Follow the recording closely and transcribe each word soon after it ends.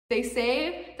They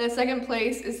say that second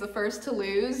place is the first to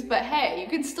lose, but hey, you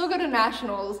can still go to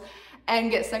nationals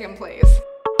and get second place.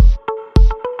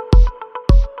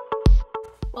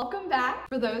 Welcome back.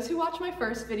 For those who watched my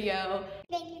first video,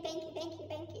 Thank you, thank you, thank you,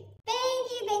 thank you.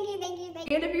 Thank you, thank you, thank you, thank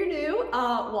you. and if you're new,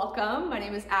 welcome. My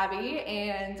name is Abby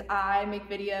and I make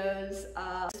videos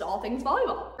just all things volleyball.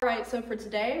 All right, so for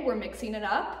today, we're mixing it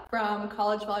up from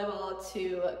college volleyball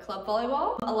to club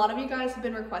volleyball. A lot of you guys have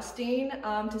been requesting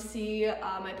to see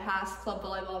my past club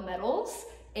volleyball medals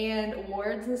and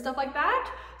awards and stuff like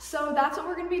that. So that's what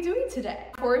we're gonna be doing today.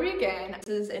 Before we begin, this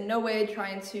is in no way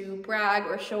trying to brag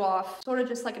or show off, sort of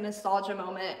just like a nostalgia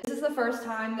moment. This is the first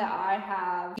time that I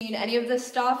have seen any of this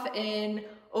stuff in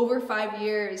over 5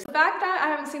 years. The fact that I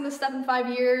haven't seen this stuff in 5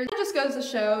 years, it just goes to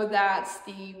show that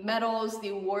the medals, the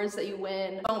awards that you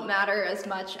win don't matter as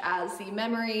much as the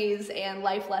memories and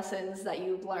life lessons that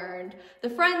you've learned, the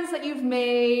friends that you've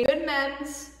made, good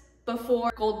memes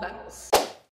before gold medals.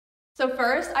 So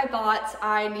first, I thought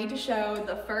I need to show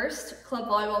the first club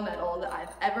volleyball medal that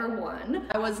I've ever won.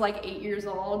 I was like 8 years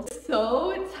old.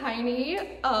 So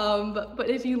tiny, but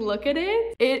if you look at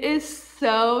it, it is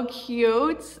so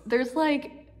cute. There's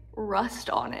like rust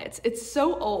on it. It's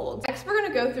so old. Next, we're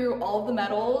gonna go through all of the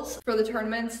medals for the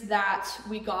tournaments that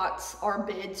we got our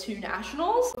bid to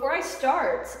nationals. Before I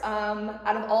start,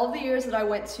 out of all of the years that I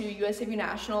went to USAV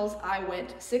nationals, I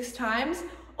went 6 times.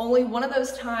 Only one of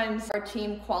those times our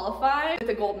team qualified with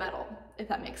a gold medal, if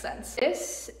that makes sense.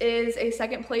 This is a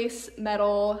second place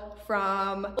medal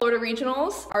from Florida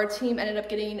Regionals. Our team ended up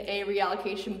getting a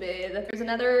reallocation bid. There's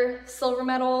another silver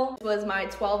medal. It was my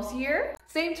 12s year.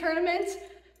 Same tournament,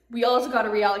 we also got a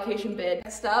reallocation bid.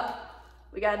 Next up,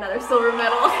 we got another silver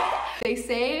medal. They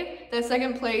say that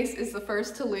second place is the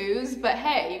first to lose, but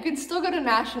hey, you can still go to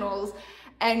nationals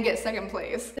and get second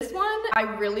place. This one I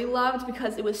really loved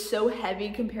because it was so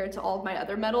heavy compared to all of my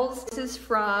other medals. This is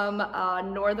from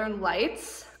Northern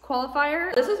Lights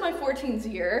qualifier. This is my 14th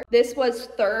year. This was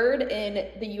 3rd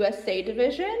in the USA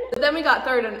division. But then we got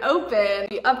 3rd in Open.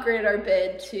 We upgraded our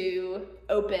bid to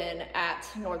Open at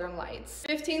Northern Lights.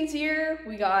 15th year,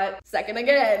 we got 2nd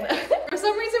again. For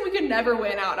some reason, we could never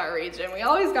win out our region. We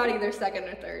always got either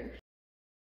 2nd or 3rd.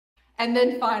 And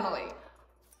then finally,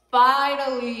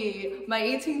 my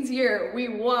 18th year, we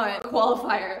won a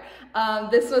qualifier.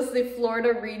 This was the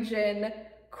Florida region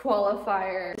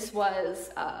qualifier. This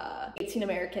was 18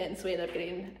 Americans, so we ended up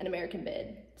getting an American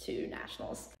bid to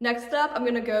nationals. Next up, I'm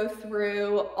gonna go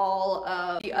through all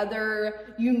of the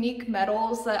other unique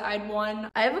medals that I'd won.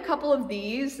 I have a couple of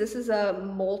these. This is a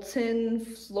Molten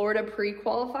Florida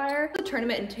pre-qualifier. The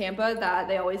tournament in Tampa that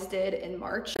they always did in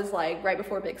March. It was like right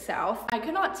before Big South. I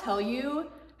could not tell you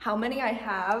how many I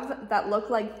have that look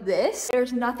like this.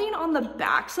 There's nothing on the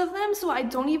backs of them, so I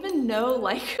don't even know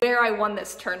like where I won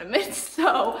this tournament.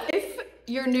 So if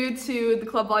you're new to the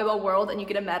club volleyball world and you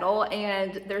get a medal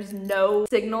and there's no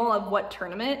signal of what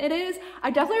tournament it is,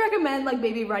 I definitely recommend like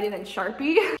maybe writing in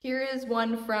Sharpie. Here is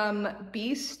one from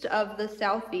Beast of the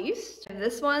Southeast. And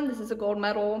this is a gold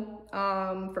medal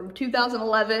from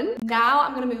 2011. Now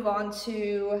I'm gonna move on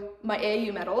to my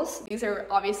AAU medals. These are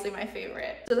obviously my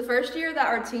favorite. So the first year that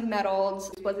our team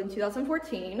medaled was in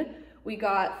 2014. We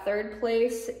got 3rd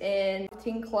place in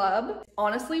team club.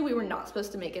 Honestly, we were not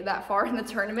supposed to make it that far in the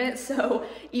tournament, so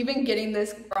even getting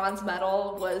this bronze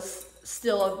medal was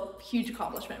still a huge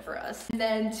accomplishment for us. And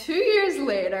then 2 years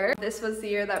later, this was the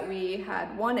year that we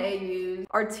had won AAU.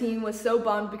 Our team was so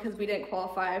bummed because we didn't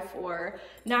qualify for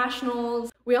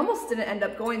nationals. We almost didn't end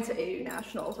up going to AAU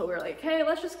nationals, so we were like, hey,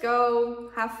 let's just go,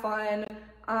 have fun.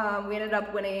 We ended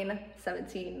up winning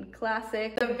 17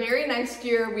 Classic. The very next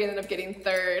year, we ended up getting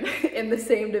 3rd in the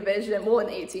same division, well, in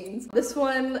 18s. This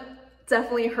one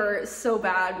definitely hurt so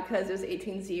bad because it was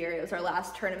 18's year. It was our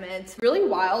last tournament. Really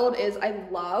wild is I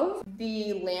love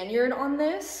the lanyard on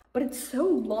this, but it's so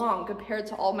long compared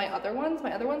to all my other ones.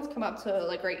 My other ones come up to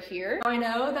like right here. I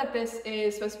know that this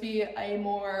is supposed to be a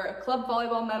more club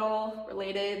volleyball medal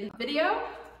related video,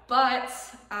 but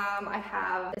I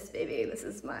have this baby. This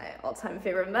is my all-time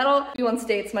favorite medal. We won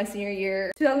states my senior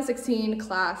year, 2016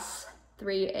 Class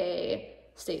 3A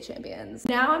state champions.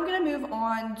 Now I'm gonna move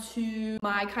on to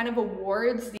my kind of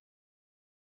awards.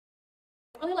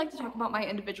 I really like to talk about my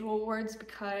individual awards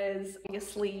because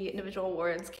obviously individual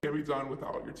awards can't be done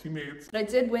without your teammates. But I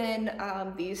did win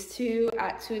these two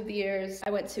at 2 of the years. I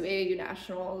went to AAU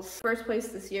Nationals, 1st place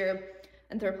this year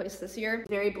and 3rd place this year.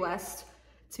 Very blessed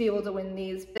to be able to win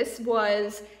these. This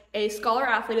was a Scholar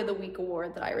Athlete of the Week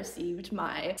award that I received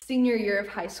my senior year of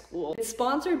high school. It's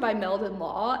sponsored by Meldon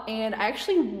Law, and I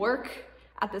actually work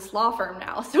at this law firm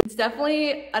now. So it's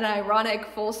definitely an ironic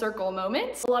full circle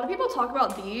moment. A lot of people talk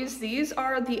about these. These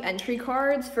are the entry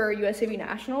cards for USAV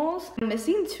Nationals. I'm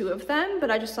missing 2 of them,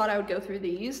 but I just thought I would go through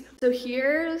these. So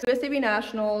here's USAV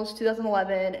Nationals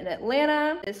 2011 in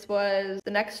Atlanta. This was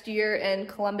the next year in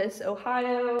Columbus,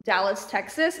 Ohio, Dallas,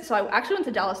 Texas. So I actually went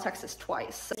to Dallas, Texas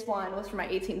twice. This one was for my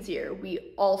 18th year.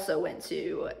 We also went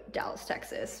to Dallas,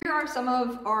 Texas. Here are some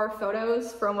of our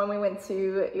photos from when we went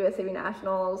to USAV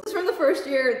Nationals. This is from the first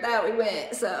year that we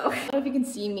went, so I don't know if you can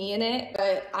see me in it,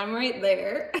 but I'm right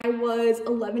there. I was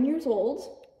 11 years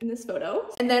old in this photo.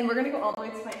 And then we're gonna go all the way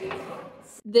to my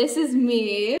 18th. This is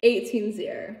me,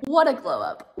 18th. What a glow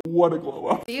up. What a glow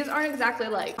up. These aren't exactly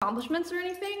like accomplishments or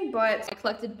anything, but I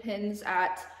collected pins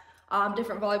at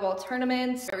different volleyball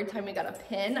tournaments. Every time we got a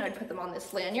pin, I would put them on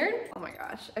this lanyard. Oh my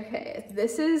gosh. Okay,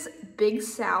 this is Big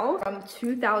South from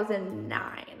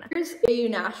 2009. Here's AU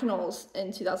Nationals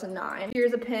in 2009.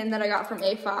 Here's a pin that I got from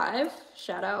A5.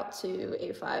 Shout out to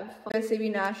A5. USAV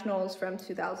Nationals from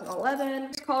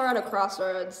 2011. Colorado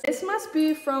Crossroads. This must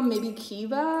be from maybe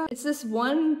Kiva. It's this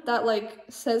one that like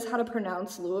says how to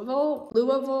pronounce Louisville.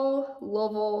 Louisville.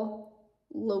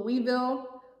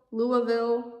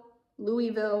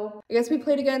 I guess we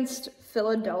played against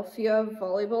Philadelphia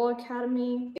Volleyball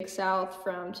Academy. Big South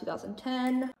from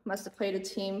 2010. Must have played a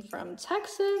team from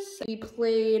Texas. We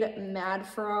played Mad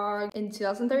Frog in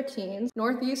 2013.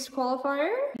 Northeast qualifier.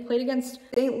 We played against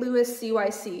St. Louis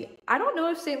CYC. I don't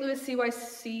know if St. Louis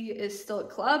CYC is still a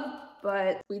club,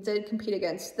 but we did compete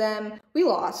against them. We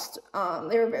lost.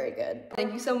 They were very good.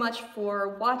 Thank you so much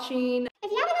for watching.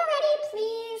 If you haven't already,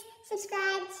 please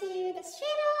subscribe to this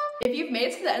channel. If you've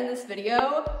made it to the end of this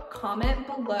video, comment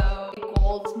below a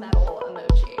gold medal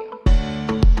emoji.